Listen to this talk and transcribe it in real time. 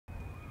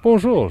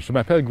Bonjour, je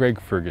m'appelle Greg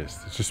Fergus.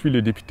 Je suis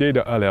le député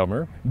de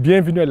Hull-Elmer.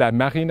 Bienvenue à la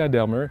Marina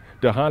d'Elmer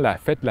durant la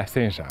fête de la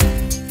Saint-Jean.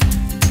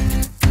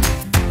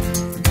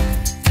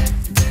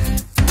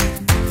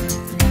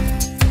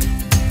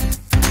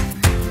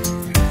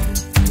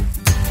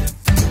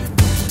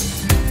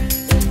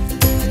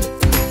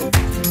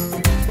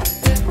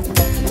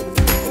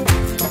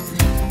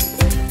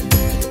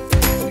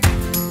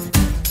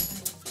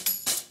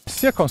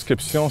 La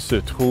circonscription se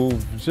trouve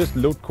juste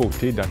de l'autre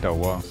côté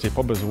d'Ottawa. Je n'ai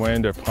pas besoin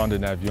de prendre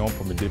un avion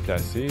pour me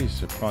déplacer.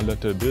 Je prends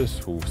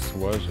l'autobus ou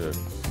soit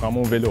je prends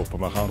mon vélo pour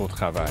me rendre au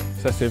travail.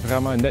 Ça, c'est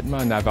vraiment nettement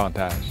un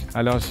avantage.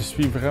 Alors, je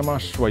suis vraiment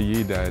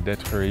choyé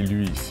d'être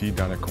élu ici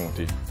dans le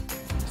comté.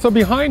 So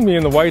behind me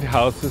in the White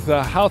House is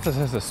a house that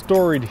has a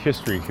storied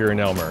history here in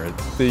Elmer.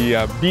 It's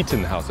the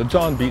Beaton House, the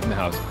John Beaton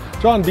House.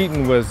 John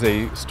Beaton was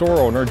a store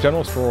owner,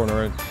 general store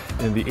owner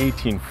in the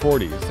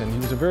 1840s, and he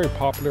was a very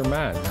popular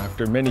man.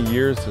 After many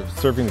years of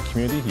serving the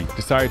community, he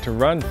decided to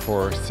run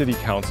for city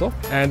council,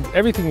 and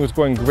everything was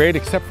going great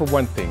except for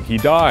one thing. He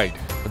died.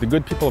 But the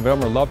good people of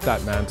Elmer loved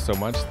that man so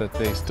much that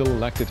they still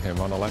elected him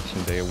on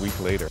election day a week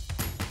later.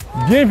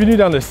 Bienvenue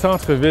dans le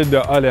centre-ville de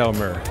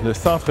Hull-Elmer, le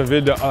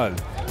centre-ville de Hull.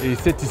 Et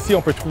c'est ici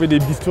on peut trouver des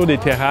bistrots, des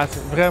terrasses,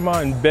 vraiment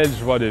une belle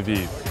joie de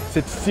vivre.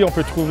 C'est ici on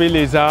peut trouver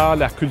les arts,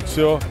 la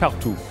culture,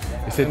 partout.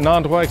 Et c'est un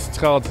endroit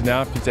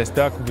extraordinaire, puis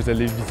j'espère que vous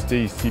allez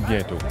visiter ici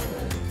bientôt.